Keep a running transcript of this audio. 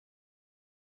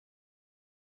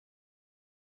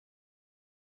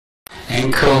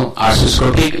ankle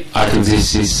arthroscopic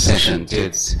arthrodesis section.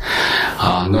 It's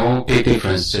no big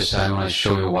difference, just I want to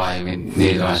show you why we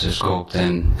need arthroscope.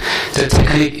 And the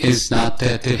technique is not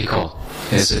that difficult.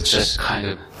 It's just kind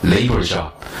of labor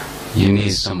job. You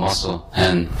need some muscle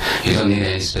and you don't need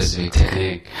any specific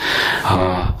technique.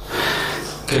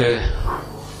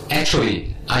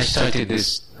 Actually, I started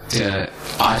this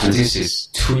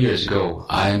arthrodesis 2 years ago.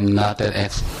 I'm not that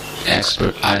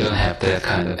expert. I don't have that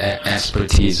kind of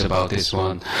expertise about this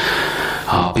one.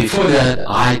 Before that,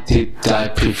 I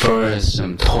prefer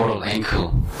some total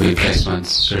ankle replacement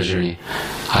surgery.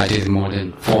 I did more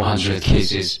than 400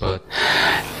 cases, but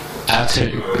after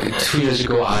 2 years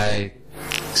ago, I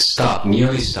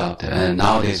nearly stopped, and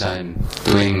nowadays I'm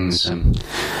doing some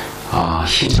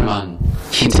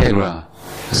Integra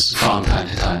from time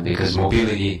to time, because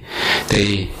mobility,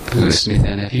 Smith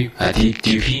and Nephew,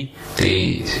 DP,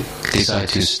 they decide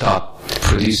to stop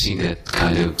producing that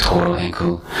kind of total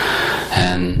ankle.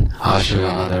 And I'll show you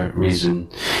another reason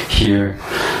here.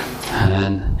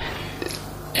 And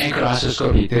ankle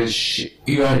arthroscopy,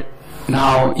 you are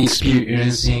now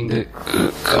experiencing the,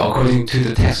 according to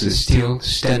the text, still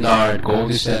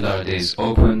gold standard is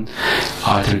open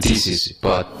arthrodesis,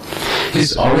 but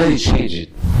it's already changed.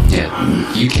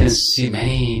 Yeah, you can see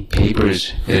many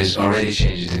papers. It is already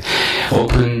changed.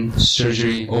 Open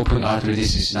surgery, open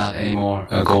arthrodesis is not anymore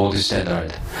a gold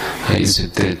standard.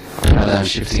 The paradigm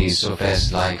shifting is so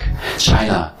fast. Like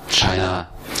China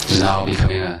is now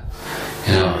becoming a,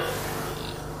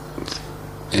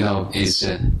 is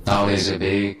nowadays a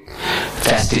big,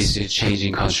 fastest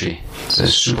changing country. It's a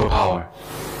superpower.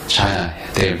 China,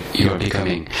 you are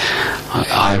becoming.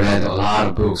 I read a lot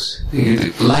of books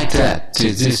like that.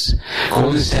 This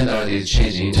gold standard is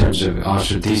changing in terms of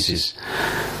arthrodesis.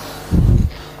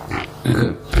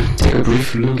 Take a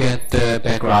brief look at the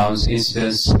backgrounds,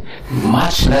 incidence,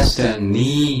 much less than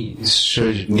knee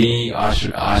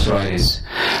arthritis,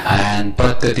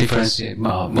 but the difference is,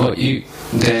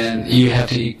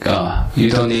 you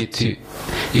don't need to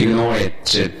ignore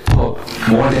it.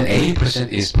 More than 80%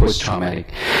 is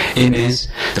post-traumatic. It means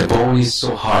the bone is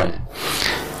so hard.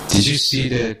 Did you see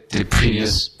the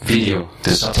previous video?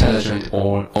 The subtalar joint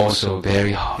also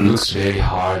looks very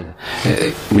hard.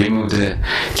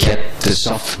 Get the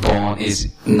soft bone is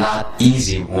not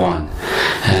easy one.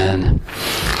 And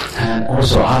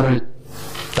also other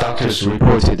doctors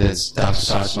reported that Dr.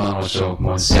 Salzman also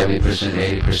more than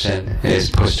 70%, 80% is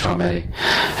post-traumatic.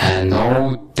 And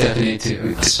no definite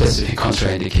specific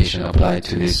contraindication applied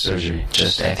to this surgery.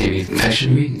 Just active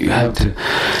infection, you have to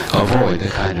avoid the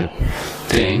kind of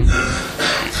thing.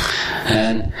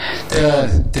 And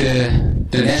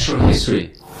the natural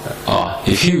history,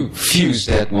 if you fuse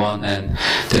that one and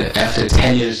after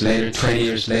 10 years later, 20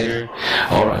 years later,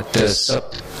 or the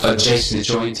sub-adjacent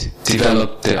joint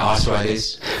develop the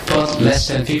arthritis, but less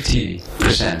than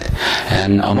 50%.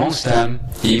 And amongst them,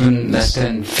 even less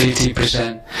than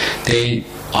 50%, they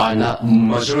are not,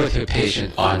 majority of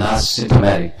patients are not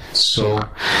symptomatic. So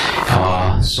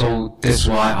that's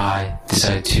why I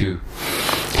decided to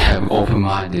have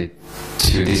open-minded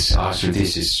to this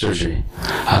arthrodesis surgery.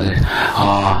 And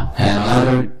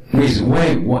another reason,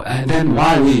 and then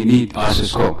why we need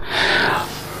arthroscope?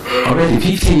 Already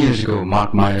 15 years ago,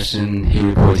 Mark Myerson, he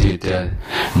reported that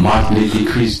markedly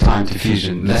decreased time to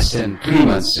fusion, less than 3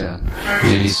 months.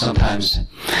 Really, sometimes,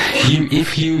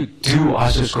 if you do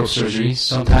arthroscope surgery,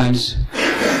 sometimes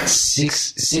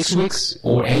 6 weeks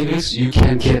or 8 weeks, you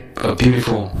can get a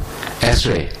beautiful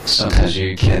X-ray. Sometimes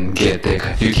you can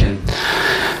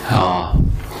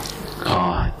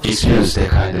experience that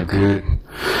kind of good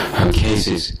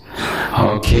cases.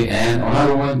 Okay, and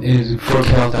another one is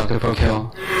Dr.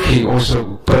 Furkel. He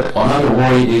also, but another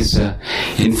worry is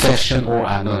infection or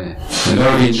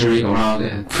nerve injury around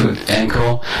the foot,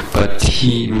 ankle, but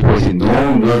he reported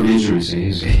no nerve injuries.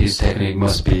 His technique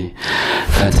must be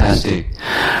fantastic.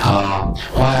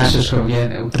 Why arthroscope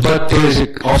again? But there is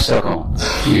an obstacle.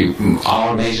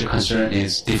 Our major concern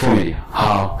is deformity.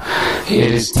 How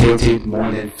it is tilted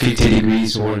more than 50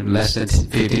 degrees or less than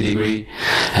 50 degrees,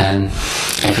 and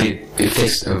if it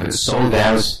fixed so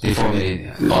there's deformity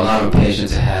a lot of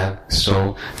patients have,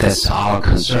 so that's our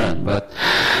concern. But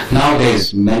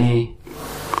nowadays many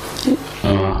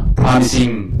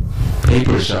promising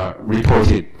papers are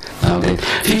reported now that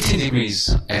 50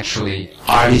 degrees actually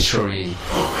arbitrary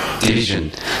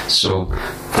division. So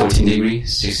 14 degree,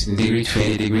 16 degree,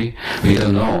 20 degree, we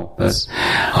don't know. But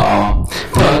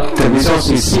the results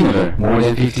is similar. More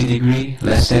than 50 degree,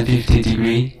 less than 50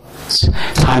 degree.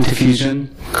 Time to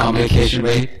fusion, complication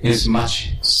rate is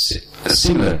much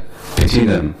similar between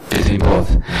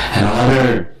both. And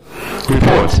another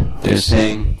report they're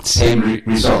saying same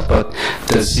result, but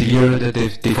the severe the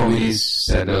deformities,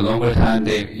 the longer time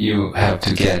you have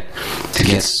to get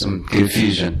some good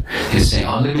fusion. He's saying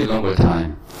a little bit longer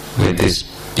time with this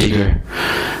bigger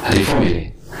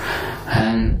deformity.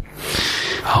 And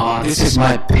this is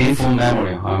my painful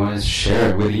memory I want to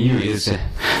share with you. Is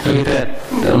look at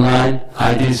that line.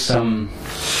 I did some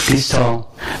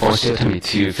distal osteotomy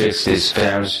to fix this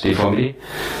varus deformity,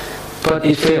 but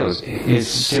it fails. It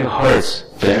still hurts.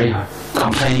 Very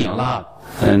complaining a lot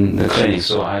in the clinic.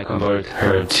 So I convert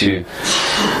her to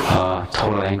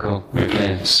total ankle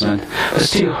replacement. But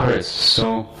still hurts.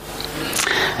 So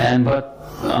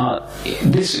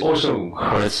this also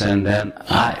hurts. And then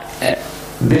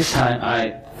this time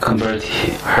I convert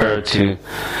her to,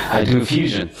 I do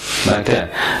fusion like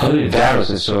that. Only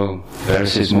varus, so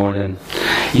varus is more than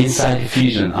inside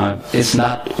fusion. It's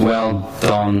not well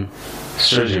done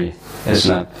surgery. It's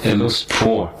not. It looks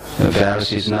poor. The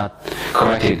varus is not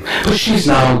corrected. But she's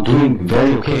now doing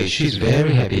very okay. She's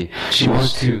very happy. She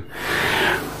wants to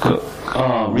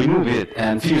remove it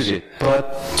and fuse it.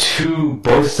 But to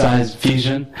both sides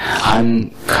fusion,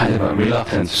 I'm kind of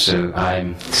reluctant. So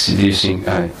I'm seducing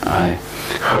her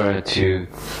to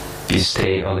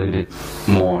stay a little bit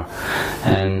more.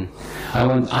 And I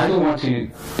don't want to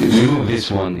remove this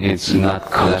one. It's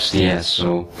not collapsed yet,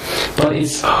 so, but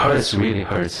it hurts, really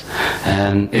hurts,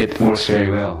 and it works very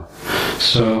well.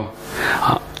 So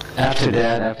after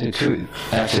that,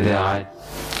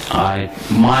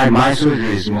 my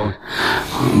surgery is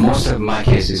most of my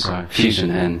cases are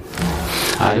fusion, and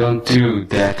I don't do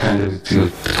that kind of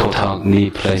total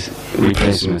knee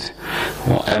replacement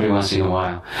every once in a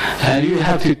while. And you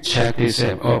have to check this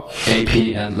AP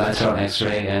and lateral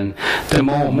X-ray, and the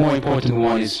more important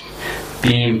one is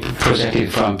being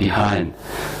projected from behind.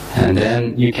 And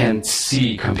then you can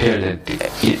see, compare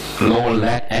the lower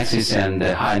leg axis and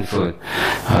the hind foot.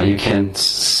 You can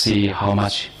see how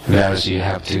much varus you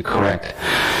have to correct.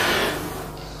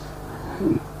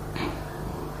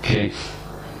 Okay.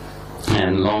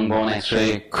 And long bone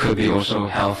X-ray could be also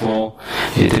helpful.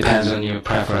 It depends on your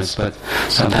preference, but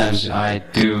sometimes I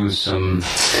do some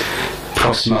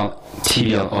proximal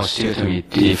tibial osteotomy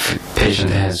if patient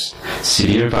has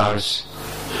severe varus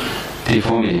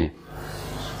deformity.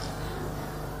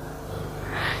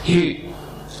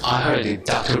 I heard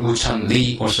Dr. Woo-Chun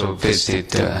Lee also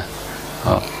visited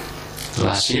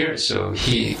last year, so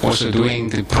he also doing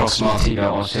the proximal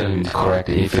tibial osteotomy to correct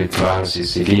if the varus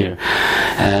is severe.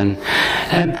 And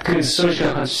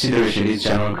surgical consideration is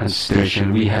general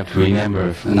consideration. We have to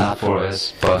remember, not for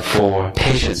us, but for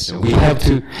patients. We have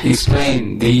to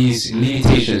explain these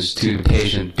limitations to the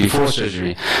patient before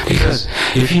surgery, because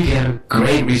if you get a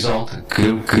great result,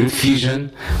 good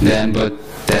fusion, then but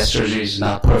that surgery is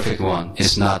not perfect one.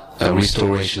 It's not a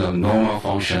restoration of normal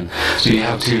function. So you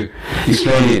have to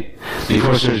explain it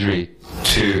before surgery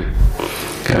to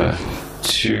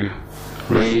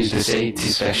raise the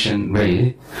satisfaction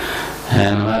rate.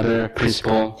 And another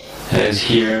principle is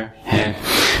here.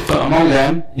 But among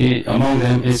them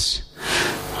is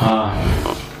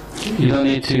you don't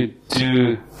need to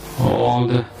do all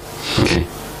the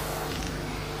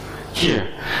Here,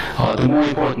 the more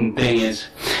important thing is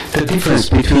the difference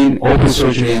between open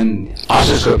surgery and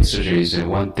arthroscopic surgery is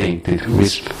one thing.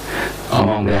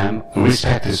 Among them,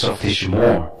 respect the soft tissue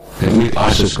more with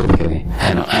arthroscopically.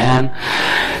 And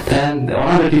then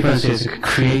another difference is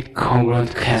create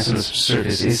congruent cancellous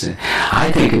surfaces.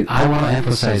 I think I want to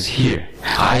emphasize here.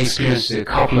 I experienced a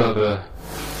couple of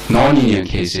non-union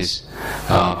cases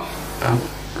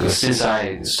since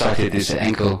I started this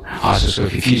ankle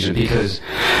arthroscopic fusion, because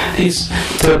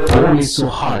the bone is so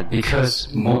hard,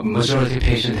 because majority of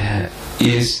patient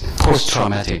is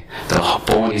post-traumatic. The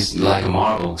bone is like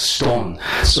marble, stone,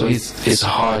 so it's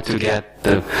hard to get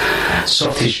the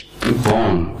softish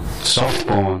bone, soft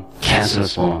bone,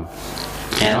 cancellous bone.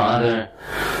 And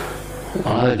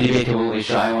another debatable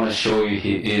issue I want to show you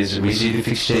here is rigid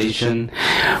fixation.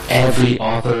 Every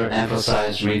author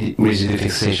emphasizes rigid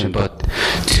fixation, but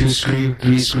 2-screw,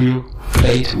 3-screw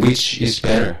plate, which is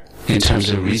better in terms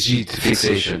of rigid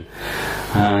fixation?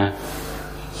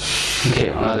 Okay,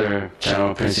 another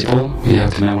general principle, we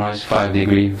have to memorize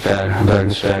 5-degree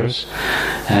varus.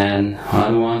 And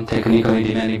another one, technically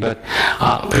demanding, but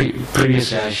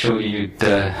previously I showed you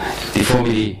the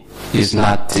deformity is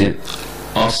not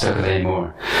obstacle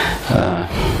anymore.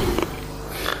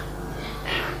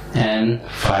 And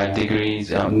 5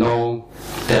 degrees, no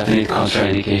definite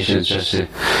contraindications, just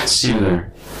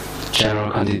similar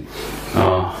general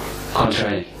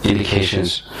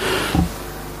contraindications.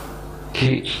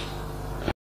 Okay.